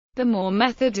The Moore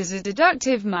method is a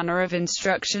deductive manner of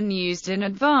instruction used in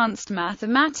advanced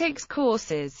mathematics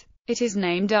courses. It is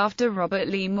named after Robert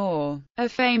Lee Moore, a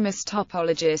famous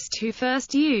topologist who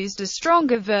first used a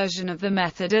stronger version of the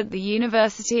method at the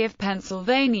University of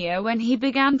Pennsylvania when he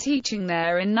began teaching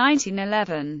there in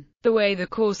 1911. The way the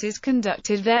course is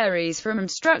conducted varies from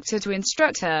instructor to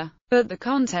instructor, but the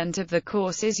content of the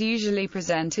course is usually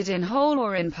presented in whole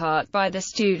or in part by the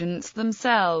students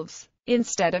themselves.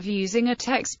 Instead of using a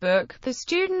textbook, the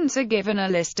students are given a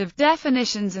list of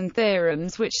definitions and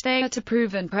theorems which they are to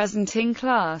prove and present in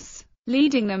class,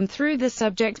 leading them through the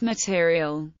subject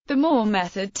material. The Moore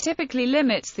method typically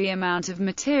limits the amount of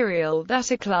material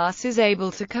that a class is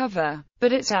able to cover,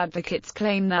 but its advocates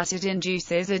claim that it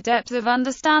induces a depth of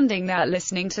understanding that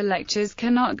listening to lectures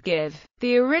cannot give.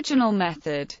 The original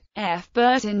method. F.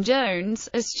 Burton Jones,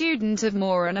 a student of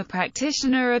Moore and a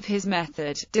practitioner of his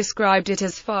method, described it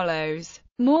as follows.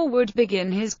 Moore would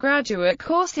begin his graduate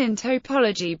course in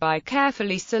topology by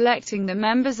carefully selecting the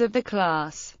members of the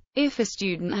class. If a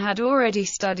student had already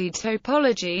studied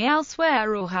topology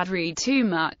elsewhere or had read too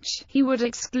much, he would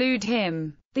exclude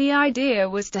him. The idea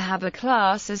was to have a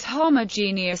class as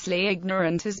homogeneously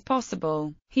ignorant as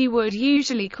possible. He would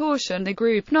usually caution the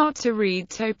group not to read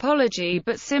topology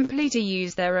but simply to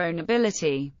use their own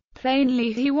ability.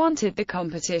 Plainly, he wanted the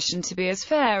competition to be as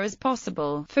fair as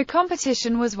possible, for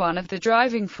competition was one of the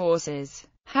driving forces.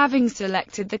 Having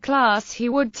selected the class, he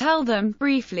would tell them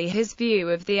briefly his view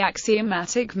of the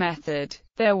axiomatic method.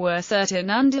 There were certain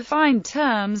undefined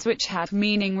terms which had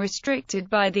meaning restricted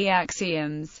by the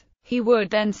axioms. He would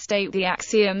then state the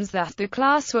axioms that the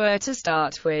class were to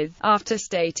start with. After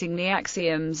stating the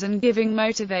axioms and giving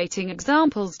motivating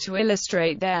examples to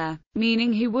illustrate their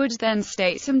meaning, he would then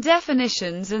state some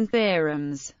definitions and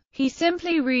theorems. He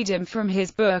simply read them from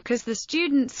his book as the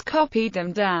students copied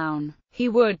them down. He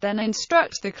would then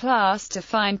instruct the class to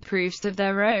find proofs of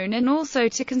their own and also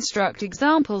to construct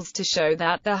examples to show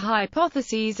that the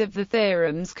hypotheses of the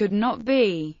theorems could not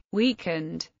be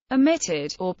weakened,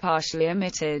 omitted, or partially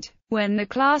omitted. When the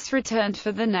class returned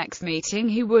for the next meeting,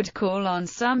 he would call on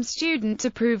some student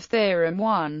to prove Theorem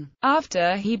 1.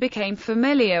 After he became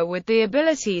familiar with the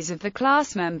abilities of the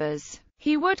class members,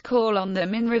 he would call on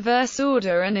them in reverse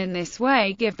order and in this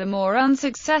way give the more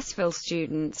unsuccessful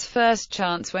students first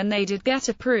chance when they did get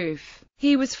a proof.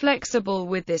 He was flexible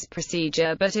with this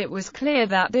procedure, but it was clear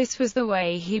that this was the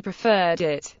way he preferred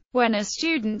it. When a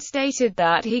student stated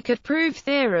that he could prove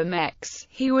Theorem X,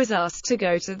 he was asked to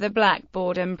go to the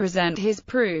blackboard and present his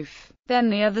proof.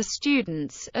 Then the other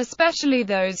students, especially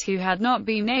those who had not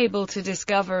been able to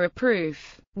discover a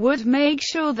proof, would make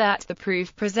sure that the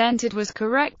proof presented was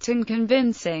correct and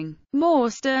convincing.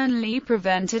 Moore sternly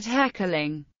prevented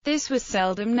heckling. This was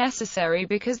seldom necessary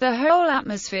because the whole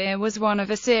atmosphere was one of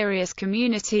a serious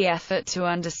community effort to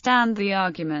understand the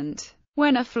argument.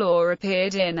 When a flaw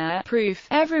appeared in a proof,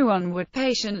 everyone would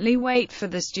patiently wait for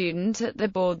the student at the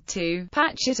board to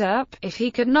patch it up. If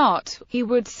he could not, he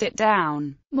would sit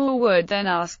down. Moore would then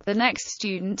ask the next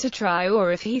student to try,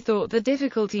 or if he thought the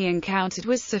difficulty encountered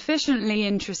was sufficiently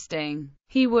interesting,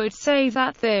 he would say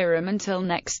that theorem until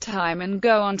next time and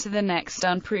go on to the next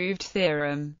unproved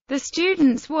theorem. The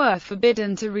students were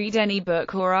forbidden to read any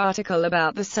book or article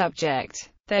about the subject.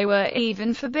 They were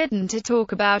even forbidden to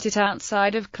talk about it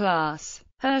outside of class.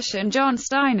 Hirsch and John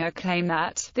Steiner claim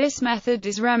that this method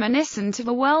is reminiscent of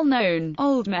a well-known,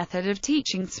 old method of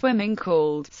teaching swimming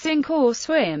called sink or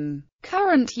swim.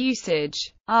 Current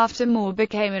usage. After Moore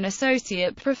became an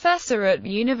associate professor at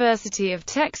University of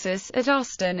Texas at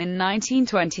Austin in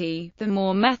 1920, the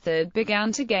Moore method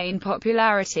began to gain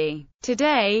popularity.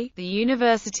 Today, the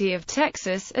University of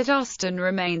Texas at Austin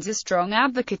remains a strong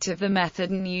advocate of the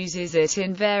method and uses it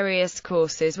in various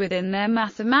courses within their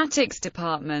mathematics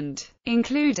department,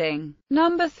 including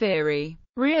number theory,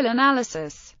 real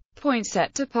analysis, point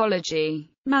set topology,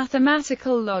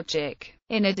 mathematical logic.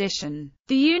 In addition,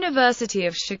 the University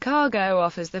of Chicago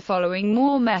offers the following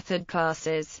Moore method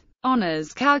classes: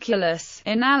 honors calculus,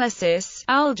 analysis,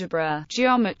 algebra,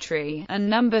 geometry, and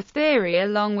number theory,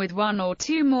 along with one or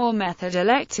two Moore method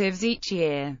electives each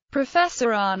year.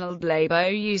 Professor Arnold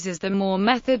Labo uses the Moore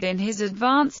method in his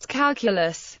advanced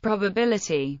calculus,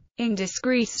 probability, in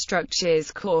discrete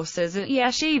structures courses at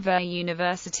Yeshiva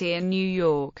University in New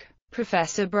York.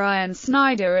 Professor Brian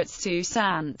Snyder at Sault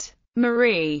Ste.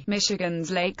 Marie,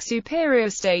 Michigan's Lake Superior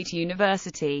State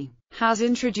University, has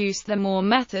introduced the Moore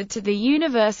method to the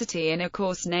university in a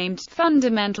course named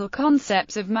Fundamental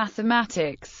Concepts of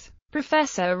Mathematics.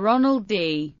 Professor Ronald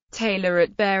D. Taylor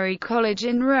at Berry College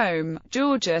in Rome,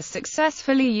 Georgia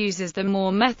successfully uses the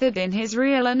Moore method in his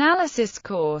real analysis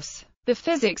course. The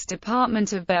physics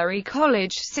department of Berry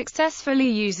College successfully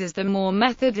uses the Moore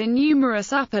method in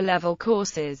numerous upper-level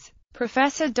courses.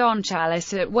 Professor Don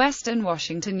Chalice at Western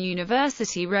Washington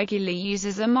University regularly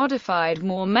uses a modified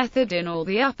Moore method in all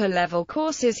the upper-level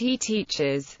courses he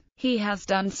teaches. He has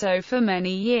done so for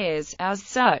many years. As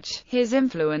such, his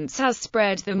influence has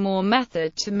spread the Moore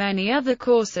method to many other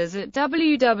courses at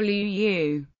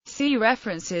WWU. See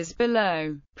references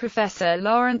below. Professor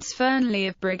Lawrence Fernley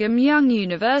of Brigham Young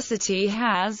University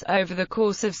has, over the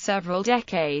course of several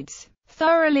decades,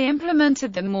 thoroughly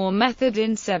implemented the Moore method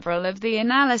in several of the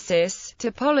analysis,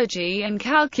 topology and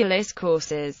calculus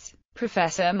courses.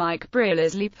 Professor Mike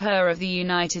Brillesley-Purr of the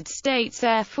United States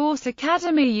Air Force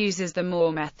Academy uses the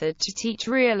Moore method to teach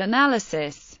real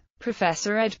analysis.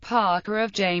 Professor Ed Parker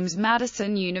of James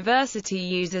Madison University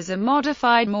uses a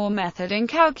modified Moore method in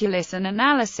calculus and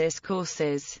analysis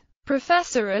courses.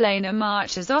 Professor Elena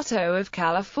Marchesotto of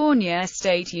California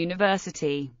State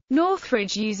University,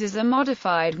 Northridge uses a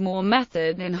modified Moore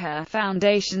method in her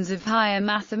Foundations of Higher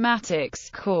Mathematics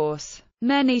course.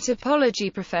 Many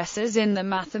topology professors in the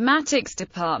mathematics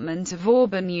department of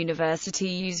Auburn University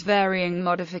use varying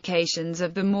modifications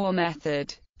of the Moore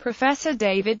method. Professor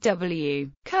David W.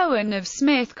 Cohen of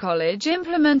Smith College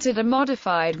implemented a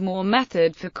modified Moore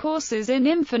method for courses in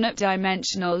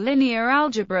infinite-dimensional linear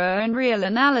algebra and real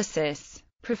analysis.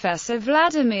 Professor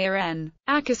Vladimir N.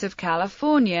 Akas of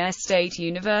California State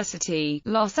University,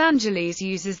 Los Angeles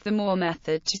uses the Moore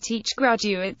method to teach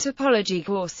graduate topology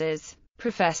courses.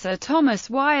 Professor Thomas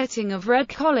Whiting of Red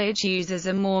College uses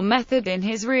a Moore method in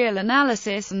his real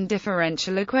analysis and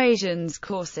differential equations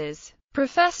courses.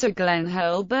 Professor Glenn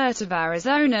Hurlburt of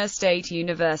Arizona State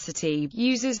University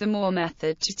uses the Moore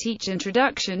method to teach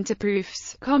Introduction to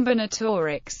Proofs,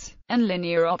 Combinatorics, and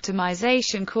Linear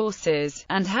Optimization courses,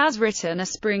 and has written a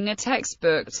Springer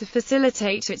textbook to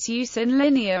facilitate its use in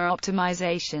linear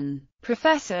optimization.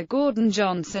 Professor Gordon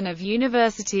Johnson of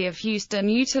University of Houston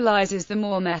utilizes the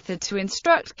Moore method to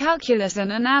instruct calculus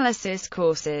and analysis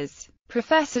courses.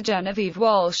 Professor Genevieve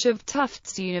Walsh of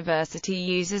Tufts University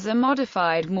uses a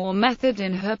modified Moore method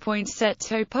in her point-set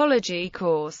topology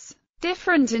course.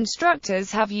 Different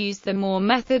instructors have used the Moore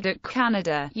method at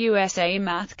Canada, USA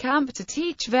Math Camp to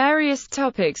teach various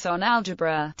topics on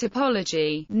algebra,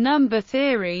 topology, number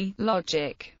theory,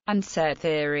 logic, and set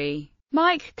theory.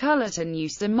 Mike Cullerton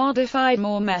used a modified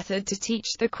Moore method to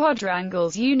teach the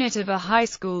quadrangles unit of a high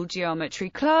school geometry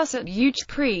class at Huge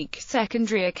Creek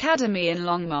Secondary Academy in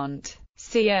Longmont,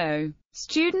 CO.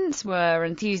 Students were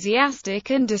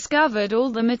enthusiastic and discovered all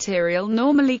the material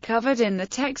normally covered in the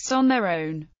text on their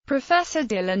own. Professor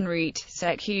Dylan Reet,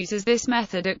 Sec. uses this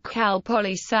method at Cal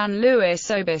Poly San Luis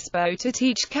Obispo to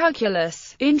teach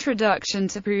calculus, Introduction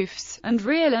to Proofs, and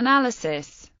real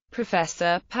analysis.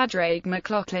 Professor Padraig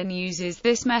McLaughlin uses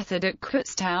this method at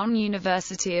Kutztown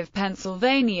University of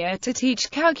Pennsylvania to teach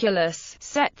calculus,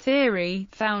 set theory,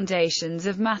 foundations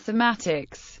of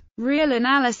mathematics, real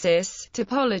analysis,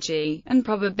 topology, and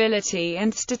probability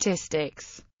and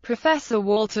statistics. Professor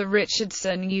Walter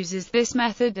Richardson uses this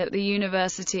method at the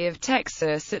University of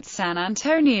Texas at San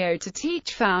Antonio to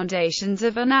teach foundations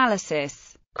of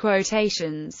analysis.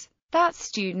 Quotations. That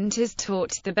student is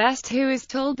taught the best who is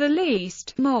told the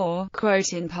least. Moore,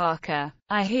 quote in Parker.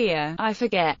 I hear, I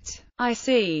forget, I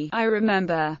see, I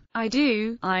remember, I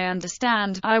do, I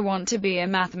understand, I want to be a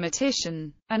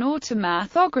mathematician. An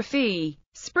automathography.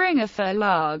 Springer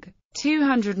Verlag.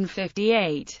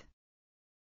 258.